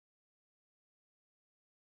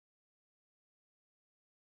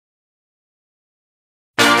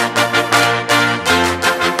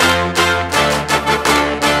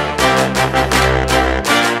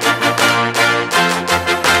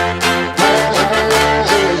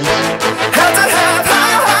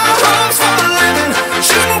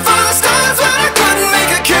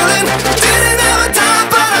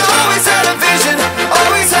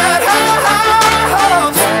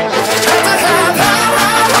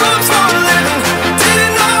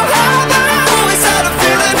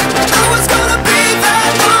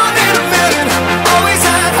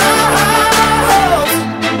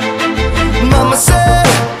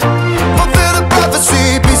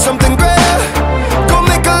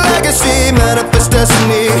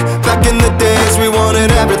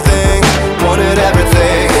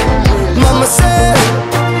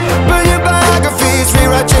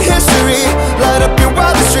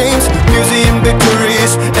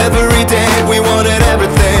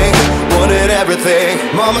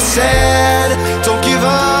Mama said, don't give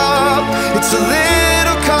up, it's a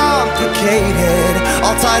little complicated.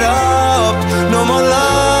 All tied up, no more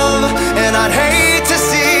love, and I'd hate to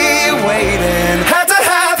see you waiting. Had to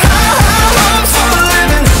have high hopes for a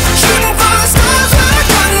living, shooting for the stars when I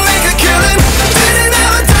couldn't make a killing. Didn't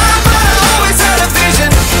have a dime, but I always had a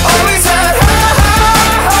vision, always had high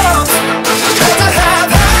hopes. Had to have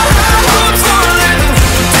high hopes for a living,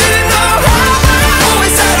 didn't know how, but I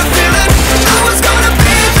always had a feeling I was gonna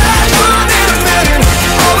be that one in a million.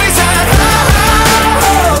 Always had high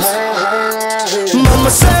hopes. Mama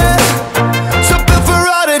said, something for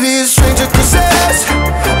oddities, stranger kisses.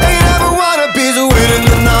 They never wannabes, winning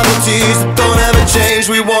the novelties that don't ever change.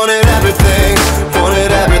 We wanted everything,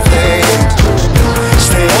 wanted everything.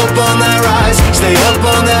 Stay up on that rise, stay up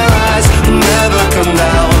on that rise, never come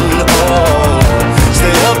down. Oh,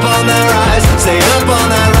 stay up on that rise, stay up on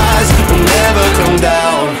that rise, never come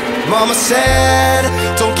down. Mama said,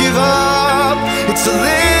 don't give up, it's a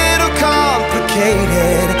little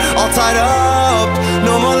complicated. All tied up,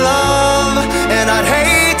 no more love, and I'd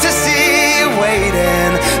hate to see you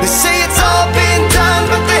waiting. They say it's all been done,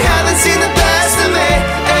 but they haven't seen the best of me.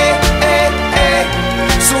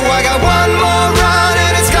 So I got one more run,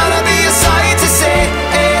 and it's gonna be a sight to see.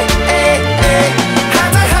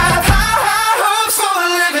 Had to have high hopes for a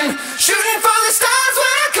living, shooting for the stars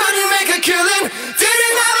when I couldn't make a killing.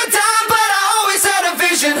 Didn't have a dime, but I always had a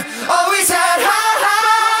vision, always had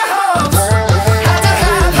high hopes. Had to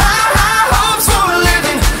have high hopes for a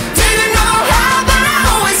living, didn't know how, but I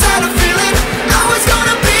always had a feeling I was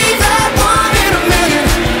gonna be that one in a million.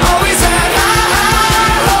 Always had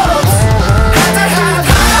high hopes. Had to have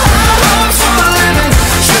high hopes for a living,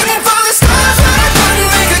 shooting for the stars when I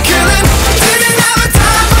couldn't make a killing. Didn't have a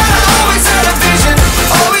dime, but I always had a vision,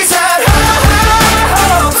 always had high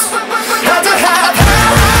hopes. Had to have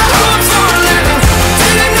high hopes for a living,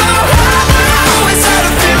 didn't know how, but I always had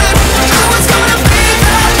a feeling I was gonna be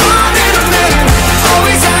that one in a million.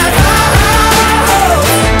 Always had high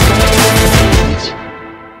hopes.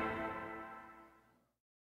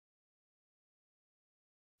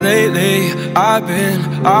 Lately, I've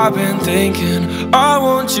been thinking, I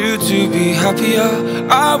want you to be happier,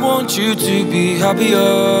 I want you to be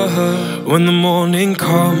happier. When the morning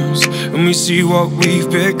comes, and we see what we've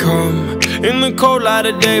become. In the cold light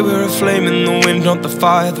of day, we're a flame in the wind, not the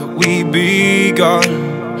fire that we begun.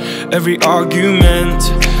 Every argument,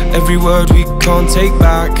 every word we can't take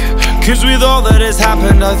back. Cause with all that has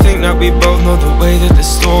happened, I think that we both know the way that the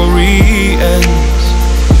story ends.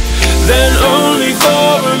 Then only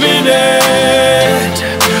for a minute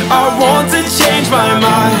I want to change my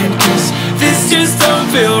mind, cause this just don't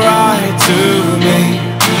feel right to me.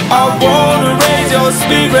 I wanna raise your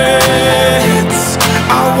spirits,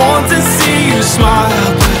 I want to see you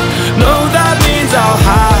smile, but no, that means I'll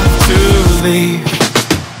have to leave.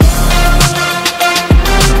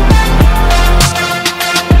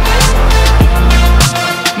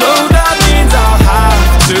 No, that means I'll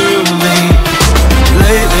have to leave.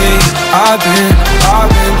 Lately, I've been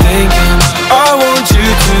thinking, I want you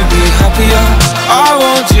to be happier, I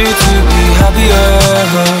want you to be happier.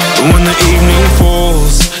 When the evening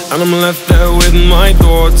falls, and I'm left there with my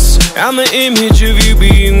thoughts, and the image of you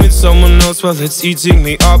being with someone else, well, it's eating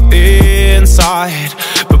me up inside.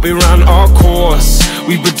 But we ran our course,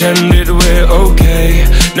 we pretended we're okay.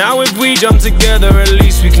 Now if we jump together, at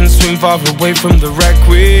least we can swim far away from the wreck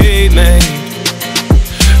we made.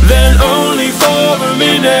 Then only for a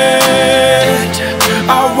minute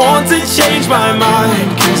I want to change my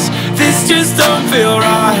mind, cause this just don't feel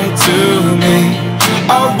right to me.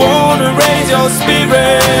 I wanna raise your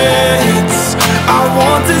spirits, I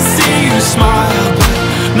want to see you smile, but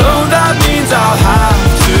no, that means I'll have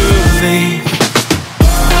to leave.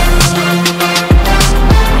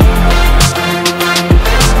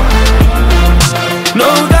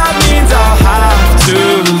 No, that means I'll have to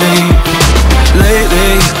leave.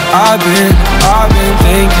 Lately, I've been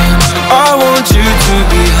thinking, I want you to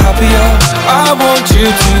be happier, I want you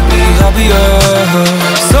to be happier.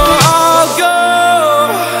 So I'll go,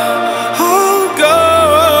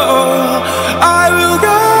 I will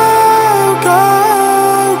go.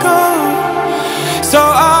 So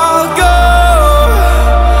I'll go,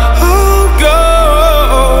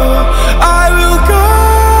 I will go.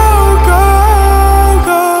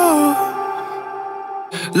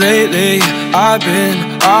 Lately, I've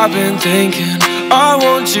been thinking, I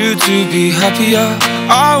want you to be happier,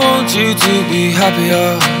 I want you to be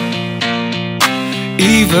happier.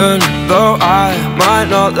 Even though I might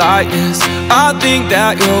not like this, I think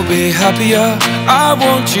that you'll be happier, I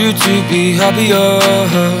want you to be happier.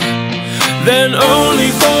 then only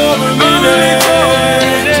for a minute.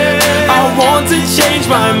 I want to change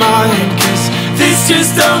my mind, 'cause this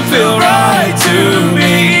just don't feel right to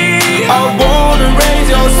me. I want